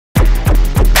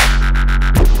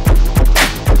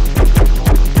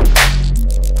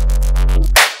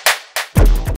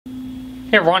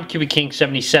Hey everyone,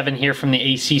 CubicKing77 here from the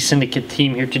AC Syndicate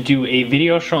team, here to do a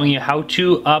video showing you how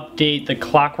to update the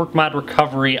Clockworkmod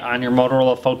recovery on your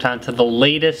Motorola Photon to the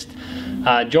latest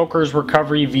Joker's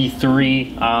Recovery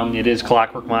v3. It is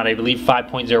Clockworkmod, I believe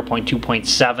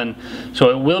 5.0.2.7, so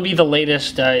it will be the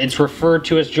latest. It's referred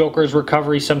to as Joker's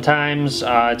Recovery sometimes.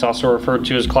 It's also referred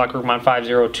to as Clockworkmod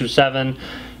 5027.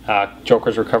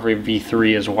 Joker's Recovery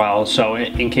v3 as well, so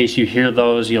in case you hear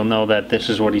those, you'll know that this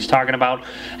is what he's talking about.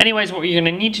 Anyways, what you're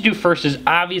going to need to do first is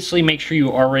obviously make sure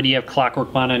you already have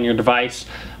Clockworkmod on your device.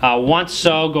 Once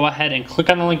so, go ahead and click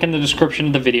on the link in the description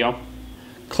of the video.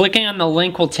 Clicking on the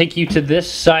link will take you to this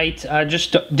site.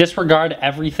 Just disregard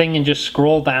everything and just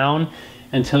scroll down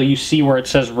until you see where it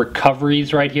says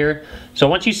recoveries right here. So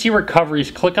once you see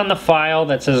recoveries, click on the file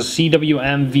that says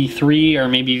CWM v3 or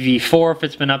maybe v4 if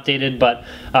it's been updated, but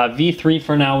v3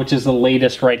 for now, which is the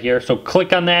latest right here. So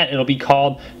click on that. It'll be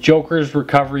called Joker's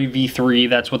Recovery v3.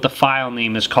 That's what the file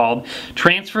name is called.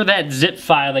 Transfer that zip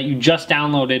file that you just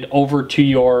downloaded over to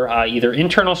your either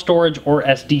internal storage or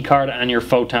SD card on your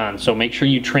Photon. So make sure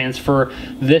you transfer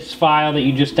this file that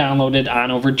you just downloaded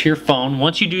on over to your phone.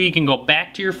 Once you do, you can go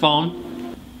back to your phone.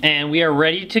 And we are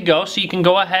ready to go, so you can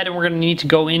go ahead and we're going to need to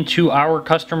go into our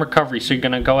custom recovery. So you're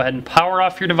going to go ahead and power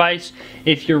off your device.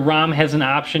 If your ROM has an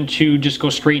option to just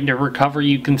go straight into recovery,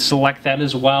 you can select that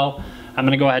as well. I'm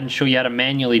going to go ahead and show you how to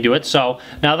manually do it. So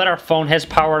now that our phone has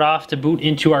powered off, to boot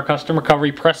into our custom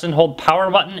recovery, press and hold power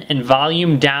button and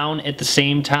volume down at the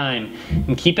same time.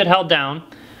 And keep it held down.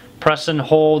 Press and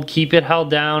hold, keep it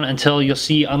held down until you'll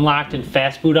see unlocked and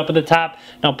fast boot up at the top.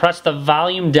 Now press the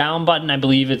volume down button, I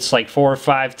believe it's like 4 or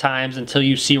 5 times until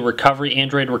you see recovery,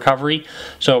 Android recovery.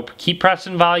 So keep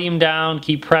pressing volume down,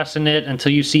 keep pressing it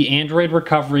until you see Android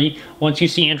recovery. Once you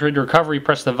see Android recovery,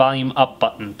 press the volume up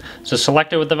button. So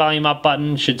select it with the volume up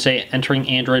button, should say entering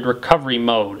Android recovery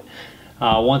mode.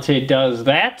 Once it does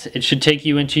that, it should take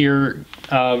you into your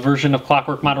version of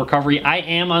Clockworkmod recovery. I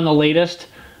am on the latest.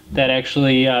 That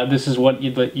actually, this is what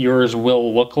yours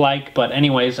will look like. But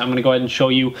anyways, I'm going to go ahead and show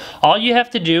you. All you have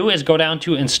to do is go down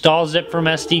to Install Zip from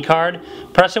SD card,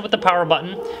 press it with the power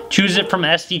button, choose it from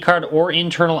SD card or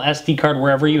internal SD card,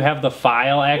 wherever you have the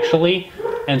file actually,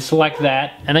 and select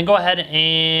that. And then go ahead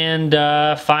and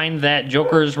find that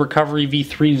Joker's Recovery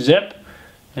v3 zip,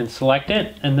 and select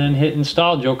it, and then hit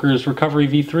Install Joker's Recovery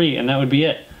v3, and that would be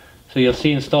it. So you'll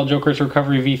see Install Joker's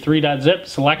Recovery v3.zip,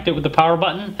 select it with the power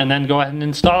button, and then go ahead and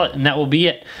install it, and that will be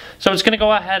it. So it's going to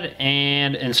go ahead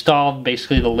and install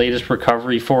basically the latest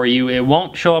recovery for you. It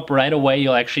won't show up right away.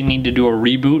 You'll actually need to do a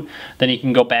reboot. Then you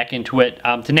can go back into it.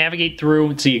 To navigate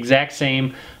through, it's the exact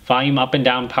same. Volume up and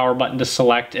down, power button to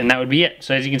select, and that would be it.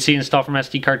 So as you can see, install from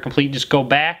SD card complete. Just go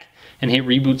back and hit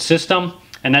reboot system.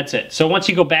 And that's it. So once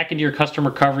you go back into your custom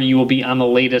recovery, you will be on the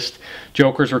latest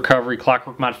Joker's Recovery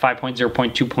Clockworkmod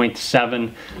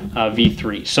 5.0.2.7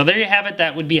 v3. So there you have it.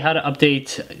 That would be how to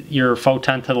update your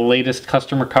Photon to the latest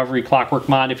custom recovery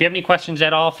Clockworkmod. If you have any questions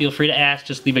at all, feel free to ask.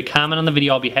 Just leave a comment on the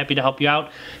video. I'll be happy to help you out.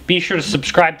 Be sure to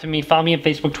subscribe to me. Follow me on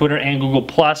Facebook, Twitter, and Google+.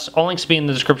 All links will be in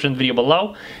the description of the video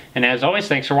below. And as always,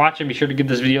 thanks for watching. Be sure to give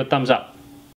this video a thumbs up.